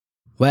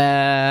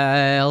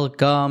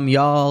Welcome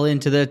y'all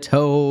into the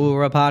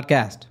Torah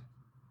podcast.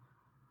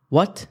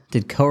 What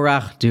did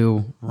Korach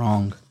do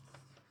wrong?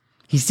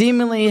 He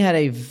seemingly had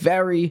a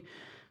very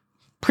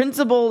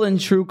principled and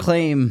true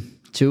claim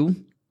to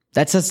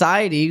that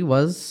society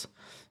was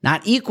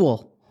not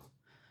equal.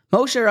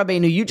 Moshe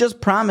Rabbeinu, you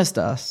just promised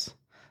us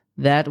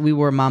that we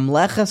were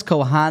Mamleches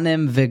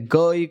Kohanim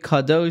V'Goy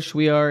Kadosh.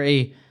 We are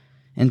a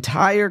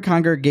entire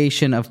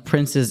congregation of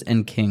princes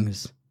and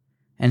kings.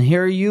 And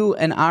here you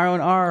and Aaron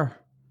are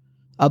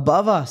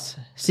above us,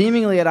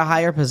 seemingly at a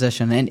higher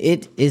position, and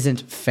it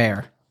isn't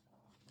fair.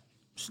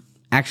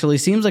 Actually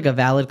seems like a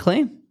valid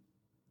claim.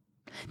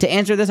 To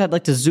answer this, I'd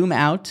like to zoom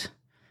out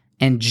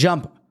and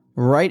jump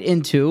right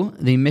into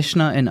the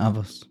Mishnah in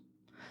Avos.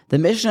 The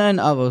Mishnah in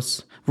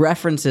Avos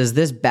references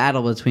this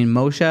battle between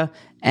Moshe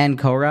and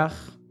Korach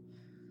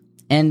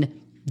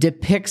and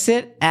depicts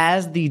it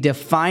as the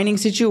defining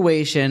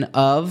situation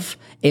of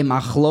a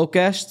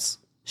machlokes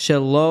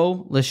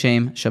shelo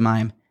l'shem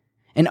shamayim,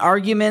 an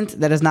argument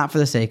that is not for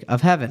the sake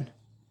of heaven.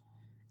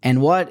 And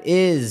what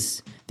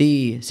is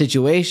the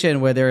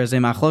situation where there is a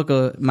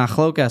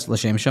machlokes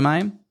l'shem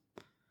shamayim?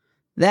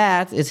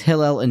 That is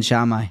Hillel and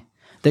Shammai,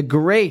 the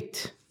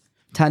great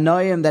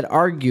Tanoim that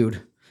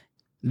argued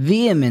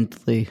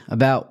vehemently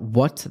about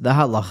what the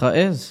halacha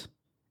is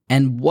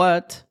and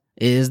what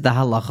is the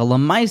halacha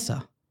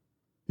l'maisa.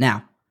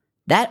 Now,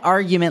 that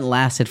argument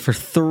lasted for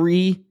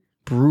 3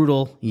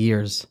 brutal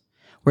years,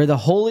 where the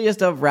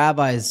holiest of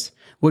rabbis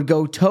would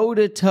go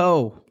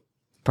toe-to-toe,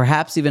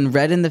 perhaps even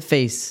red in the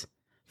face,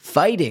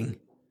 fighting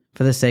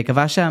for the sake of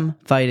Hashem,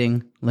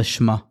 fighting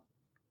Lishma.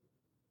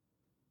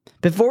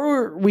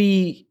 Before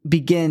we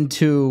begin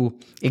to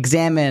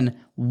examine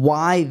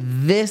why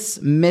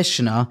this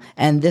Mishnah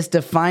and this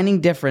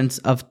defining difference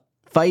of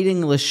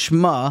fighting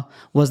Lishma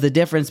was the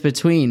difference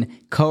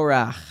between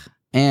Korach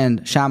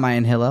and Shammai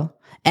and Hillel,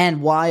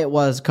 and why it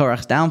was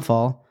Korach's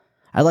downfall,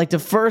 I'd like to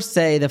first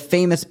say the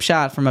famous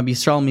pshat from Rabbi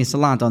Yisrael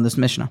Misalant on this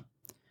Mishnah.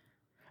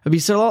 Rabbi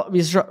Yisrael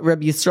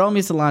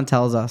Misalant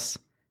tells us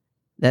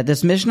that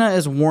this Mishnah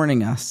is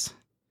warning us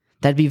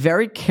that be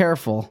very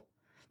careful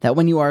that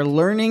when you are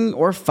learning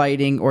or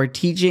fighting or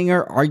teaching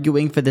or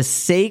arguing for the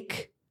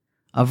sake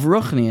of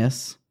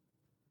Ruchnius,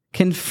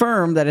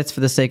 confirm that it's for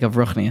the sake of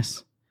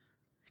Ruchnius.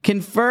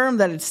 Confirm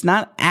that it's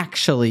not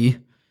actually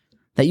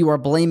that you are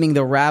blaming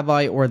the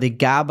rabbi or the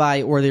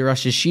gabbai or the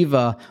Rosh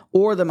Yeshiva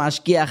or the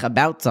mashgiach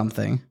about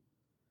something,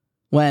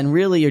 when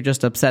really you're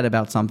just upset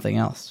about something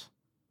else.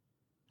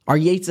 Our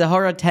Yetzer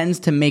Hara tends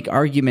to make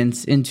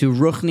arguments into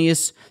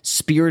Ruchnius,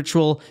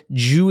 spiritual,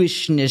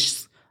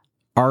 Jewishness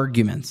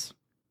arguments.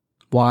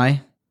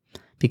 Why?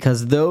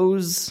 Because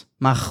those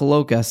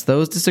machlokas,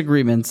 those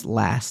disagreements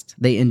last.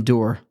 They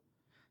endure.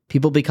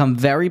 People become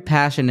very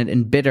passionate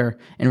and bitter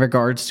in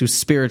regards to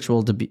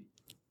spiritual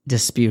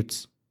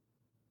disputes.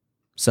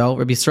 So,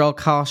 Rabbi Yisrael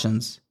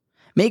cautions,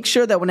 make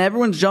sure that when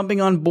everyone's jumping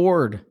on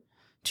board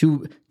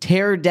to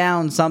tear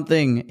down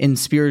something in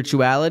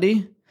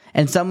spirituality,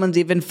 and someone's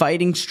even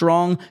fighting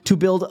strong to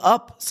build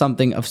up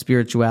something of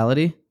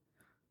spirituality,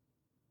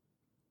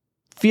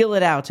 feel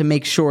it out to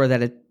make sure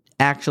that it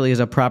actually is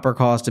a proper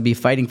cause to be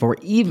fighting for,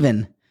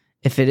 even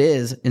if it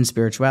is in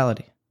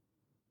spirituality.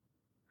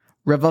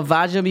 Rav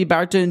Avadia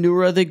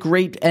Bartanura, the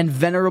great and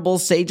venerable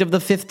sage of the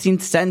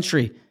 15th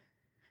century,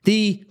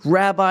 the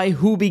rabbi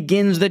who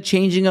begins the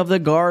changing of the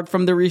guard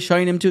from the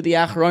Rishonim to the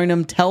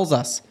Achronim, tells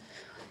us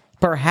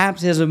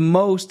perhaps his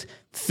most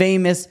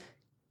famous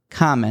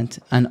comment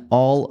on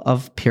all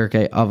of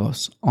Pirkei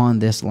Avos on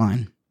this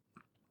line.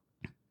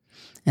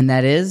 And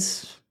that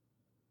is,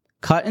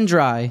 cut and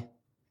dry,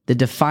 the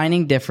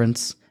defining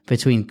difference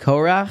between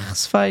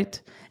Korach's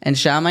fight and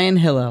Shammai and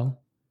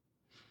Hillel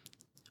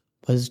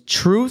was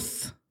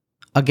truth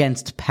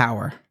against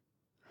power.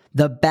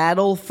 The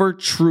battle for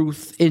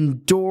truth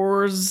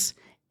endures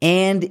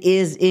and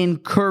is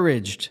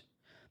encouraged,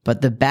 but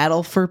the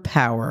battle for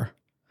power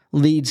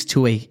leads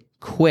to a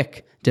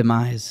quick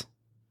demise.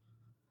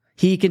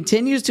 He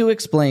continues to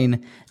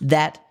explain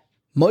that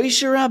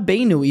Moshe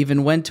Rabbeinu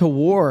even went to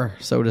war,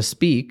 so to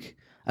speak,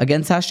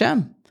 against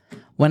Hashem,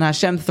 when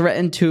Hashem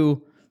threatened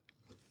to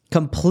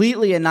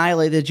completely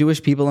annihilate the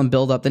Jewish people and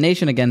build up the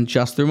nation again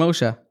just through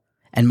Moshe.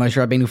 And Moshe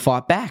Rabbeinu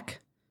fought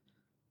back,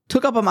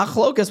 took up a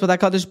machlokas with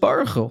HaKadosh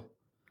Baruch Hu.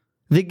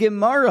 The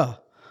Gemara,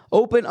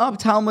 open up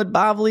Talmud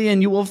Bavli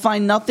and you will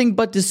find nothing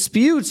but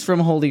disputes from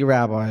holy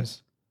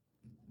rabbis.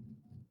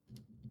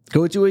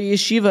 Go to a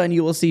yeshiva and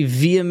you will see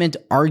vehement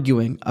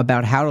arguing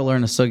about how to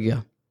learn a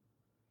sugya.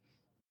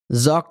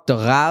 Zok the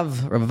Rav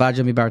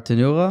Avadia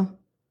Bartanura,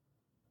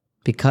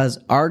 because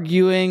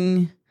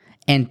arguing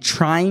and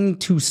trying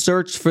to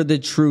search for the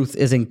truth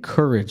is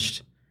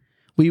encouraged.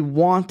 We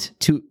want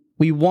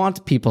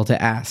people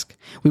to ask.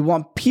 We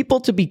want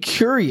people to be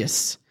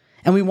curious.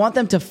 And we want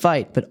them to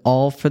fight, but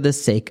all for the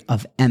sake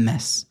of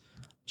emes,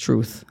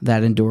 truth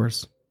that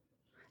endures.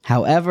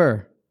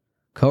 However,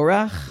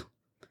 Korach,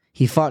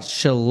 he fought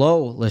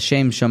shelo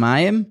l'shem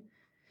shamayim.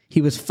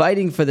 He was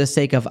fighting for the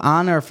sake of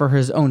honor, for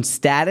his own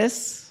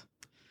status.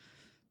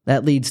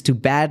 That leads to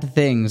bad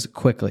things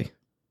quickly.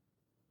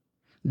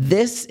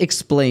 This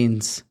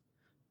explains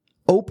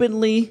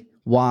openly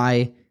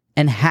why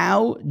and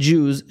how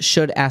Jews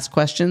should ask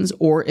questions,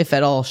 or if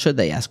at all, should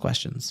they ask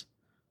questions.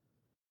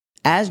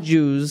 As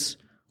Jews,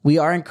 we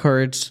are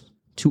encouraged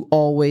to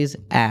always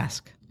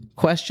ask.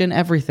 Question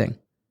everything.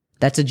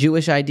 That's a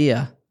Jewish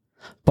idea.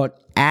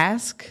 But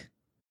ask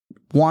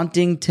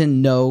wanting to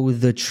know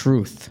the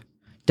truth.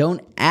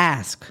 Don't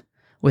ask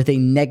with a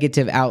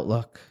negative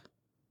outlook.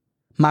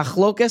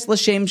 Machlokes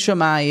l'shem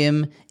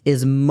shamayim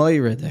is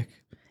moiridik,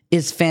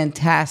 is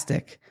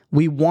fantastic.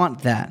 We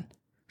want that.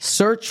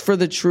 Search for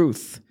the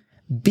truth.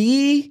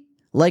 Be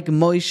like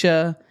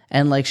Moshe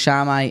and like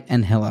Shammai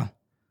and Hillel.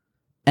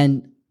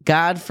 And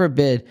God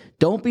forbid,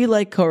 don't be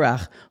like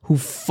Korach, who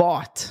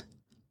fought.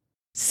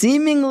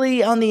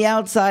 Seemingly on the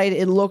outside,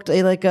 it looked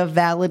like a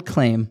valid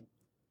claim.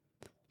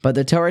 But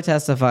the Torah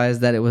testifies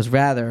that it was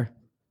rather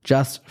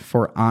just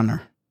for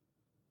honor.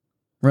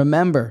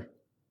 Remember,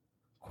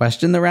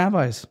 question the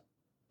rabbis.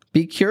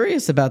 Be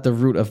curious about the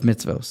root of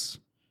mitzvos.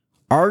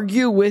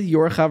 Argue with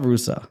your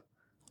chavrusa,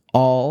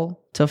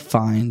 all to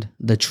find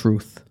the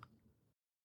truth.